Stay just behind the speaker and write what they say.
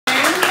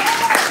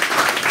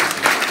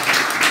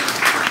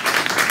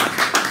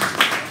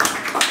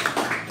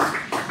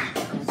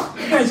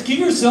Give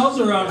yourselves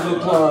a round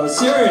of applause.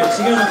 Serious,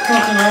 you guys are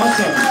fucking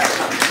awesome.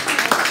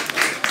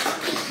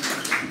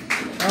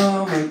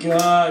 Oh my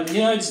God.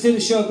 You know, I just did a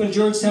show up in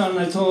Georgetown and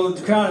I told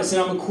the crowd, I said,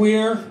 I'm a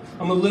queer,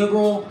 I'm a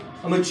liberal,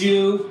 I'm a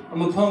Jew,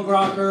 I'm a punk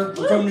rocker, I'm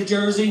from New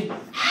Jersey.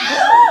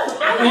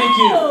 Thank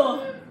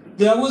you.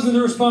 That wasn't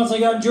the response I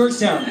got in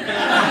Georgetown.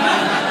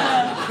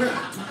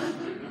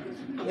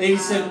 Lady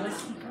said,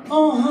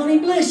 oh honey,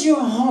 bless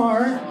your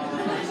heart.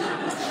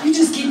 You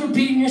just keep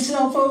repeating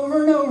yourself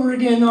over and over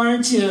again,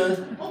 aren't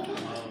you?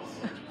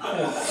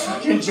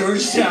 Fucking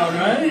Georgetown,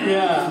 right?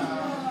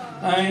 Yeah.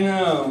 I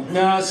know.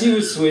 No, she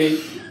was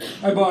sweet.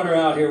 I brought her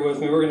out here with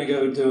me. We're going to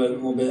go do it in a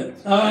little bit.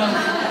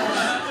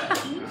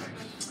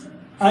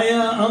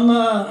 I'm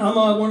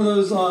one of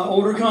those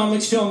older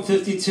comics too. I'm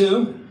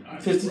 52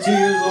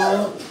 years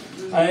old.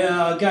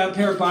 I got a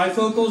pair of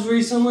bifocals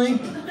recently.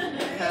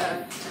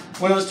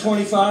 When I was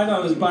 25, I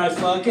was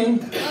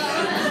bi-fucking.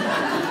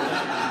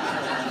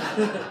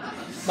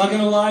 Not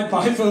gonna lie,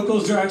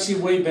 bifocals are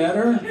actually way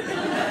better.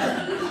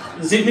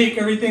 Because they make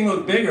everything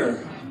look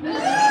bigger. You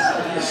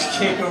just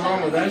can't go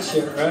wrong with that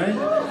shit, right?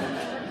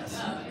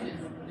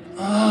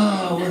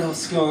 Oh, what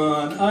else is going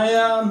on?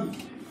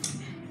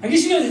 I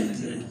guess you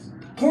guys,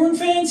 porn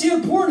fans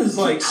here? Porn is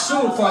like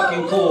so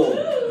fucking cool.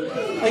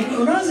 Like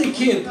when I was a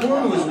kid,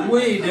 porn was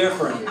way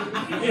different.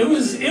 It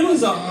was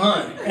a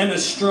hunt and a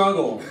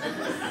struggle.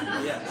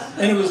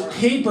 And it was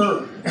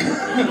paper.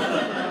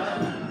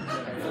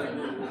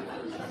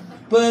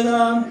 But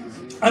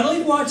I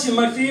like watching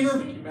my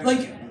favorite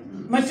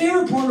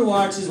porn to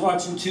watch is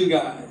watching two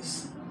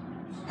guys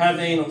have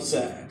anal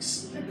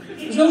sex.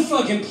 There's no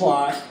fucking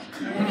plot.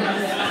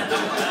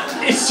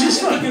 It's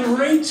just fucking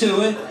right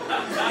to it.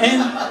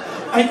 And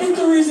I think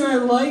the reason I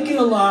like it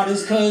a lot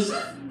is because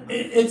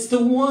it's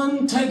the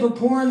one type of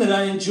porn that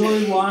I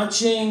enjoy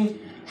watching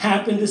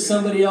happen to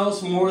somebody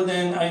else more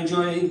than I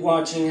enjoy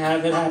watching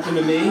have it happen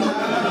to me.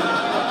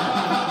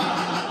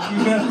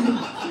 You know?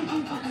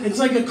 It's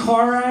like a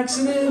car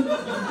accident,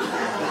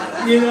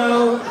 you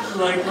know,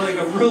 like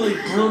a really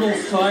brutal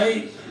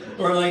fight,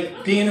 or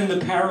like being in the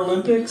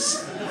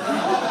Paralympics.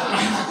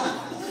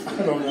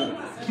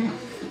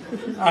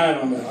 I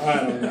don't know.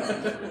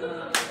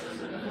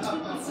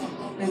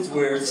 It's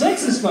weird.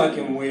 Sex is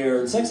fucking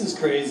weird. Sex is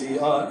crazy.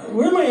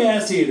 Where are my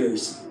ass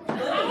eaters? There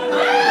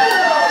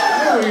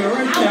we go,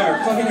 right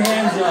there. Fucking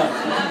hands up.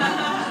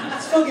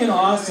 It's fucking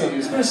awesome,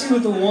 especially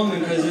with a woman,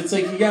 because it's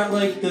like you got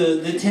like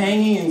the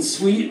tangy and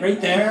sweet right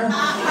there.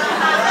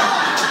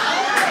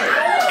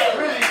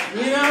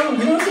 You know,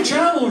 you don't have to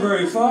travel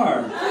very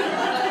far.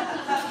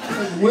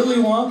 Like Willy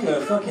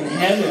Wonka, fucking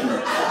heaven.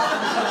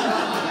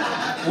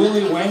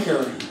 Willy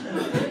Wanker.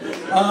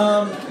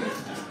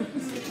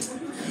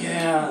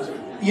 Yeah.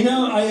 You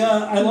know,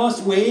 I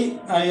lost weight.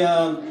 I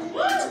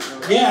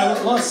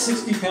lost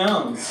 60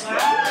 pounds.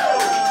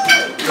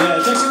 Yeah,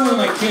 it's actually one of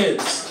my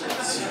kids.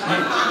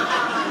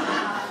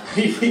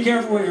 Be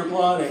careful what you're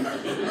plotting.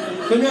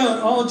 But no,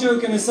 all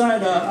joking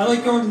aside, I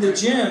like going to the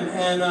gym,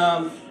 and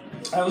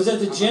I was at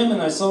the gym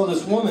and I saw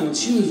this woman, and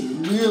she was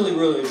really,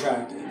 really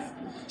attractive.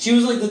 She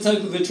was like the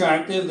type of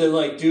attractive that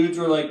like dudes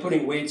were like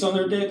putting weights on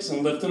their dicks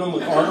and lifting them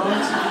with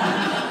hard-ons.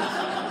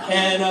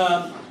 And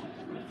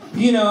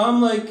you know, I'm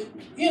like,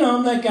 you know,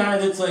 I'm that guy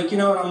that's like, you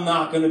know what, I'm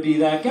not gonna be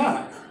that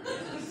guy.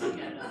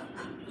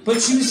 But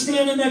she was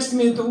standing next to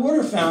me at the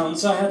water fountain,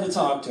 so I had to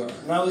talk to her.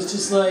 And I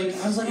was like,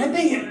 I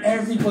bet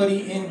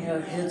everybody in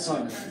here hits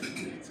on me.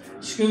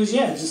 She goes,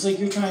 yeah, just like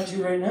you're trying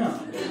to right now.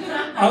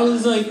 I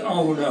was like,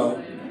 oh no.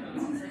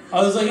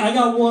 I was like, I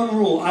got one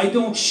rule, I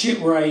don't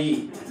shit where I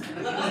eat.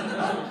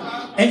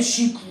 And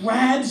she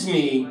grabs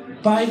me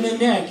by the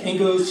neck and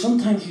goes,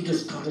 sometimes you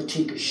just gotta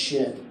take a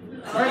shit.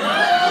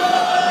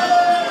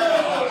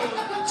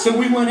 So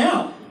we went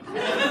out.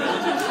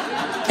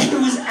 And it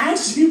was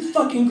actually a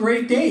fucking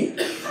great date.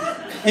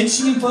 And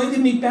she invited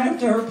me back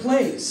to her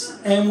place.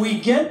 And we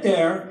get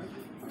there,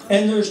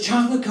 and there's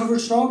chocolate-covered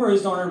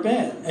strawberries on her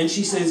bed. And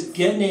she says,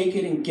 get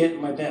naked and get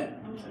in my bed.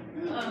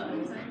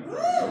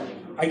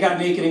 I got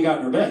naked and got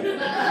in her bed.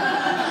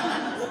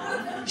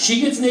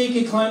 She gets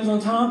naked, climbs on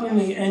top of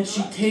me, and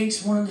she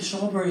takes one of the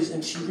strawberries,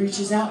 and she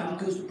reaches out and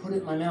goes to put it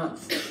in my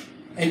mouth.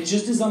 And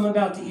just as I'm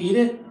about to eat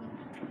it,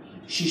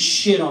 she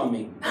shit on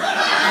me.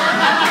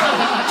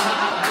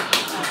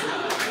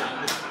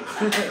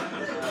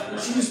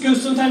 She just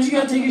goes, sometimes you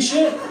gotta take a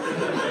shit.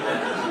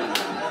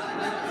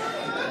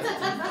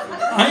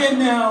 I am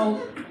now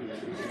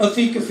a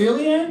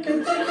fecophiliac, I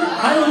think.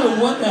 I don't know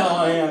what the hell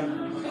I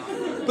am.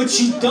 But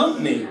she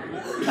dumped me.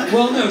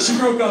 Well, no, she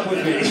broke up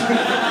with me.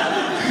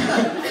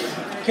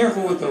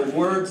 Careful with the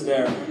words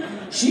there.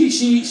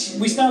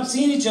 We stopped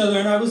seeing each other,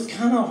 and I was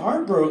kind of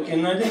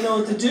heartbroken. I didn't know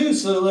what to do,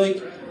 so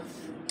like,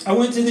 I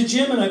went to the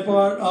gym and I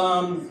bought,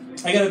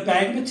 I got a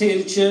bag of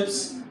potato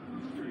chips,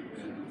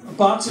 a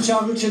box of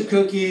chocolate chip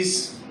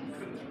cookies,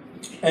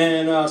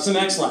 and some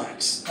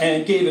X-Lax,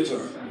 and gave it to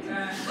her.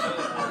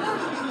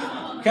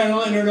 Kind of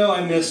letting her know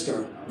I missed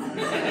her.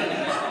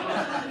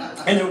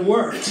 And it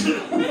worked.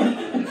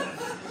 I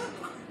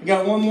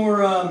got one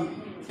more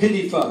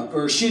pity fuck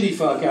or shitty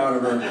fuck out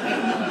of her.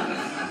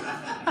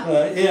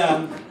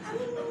 Yeah.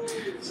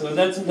 So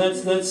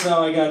that's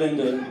how I got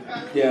into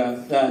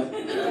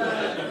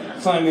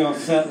that. Find me on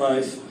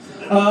FetLife.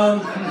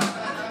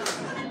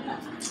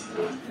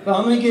 But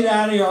I'm gonna get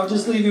out of here. I'll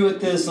just leave you with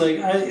this. Like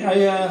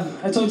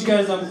I told you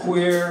guys I'm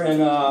queer,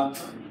 and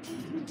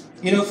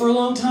for a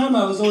long time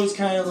I was always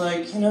kind of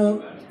like,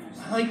 I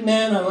like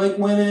men, I like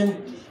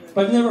women,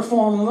 but I've never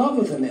fallen in love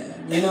with a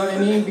man. You know what I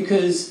mean?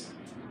 Because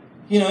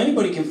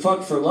anybody can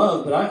fuck for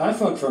love, but I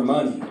fuck for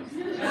money.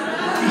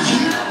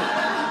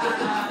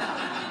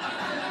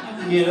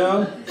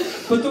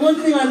 But the one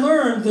thing I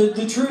learned,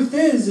 the truth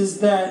is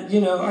that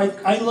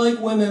I like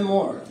women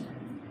more,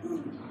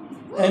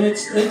 and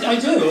I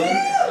do.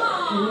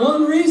 And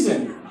one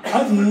reason,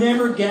 I've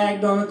never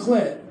gagged on a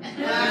clit.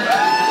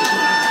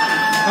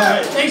 All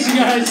right, thanks you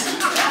guys.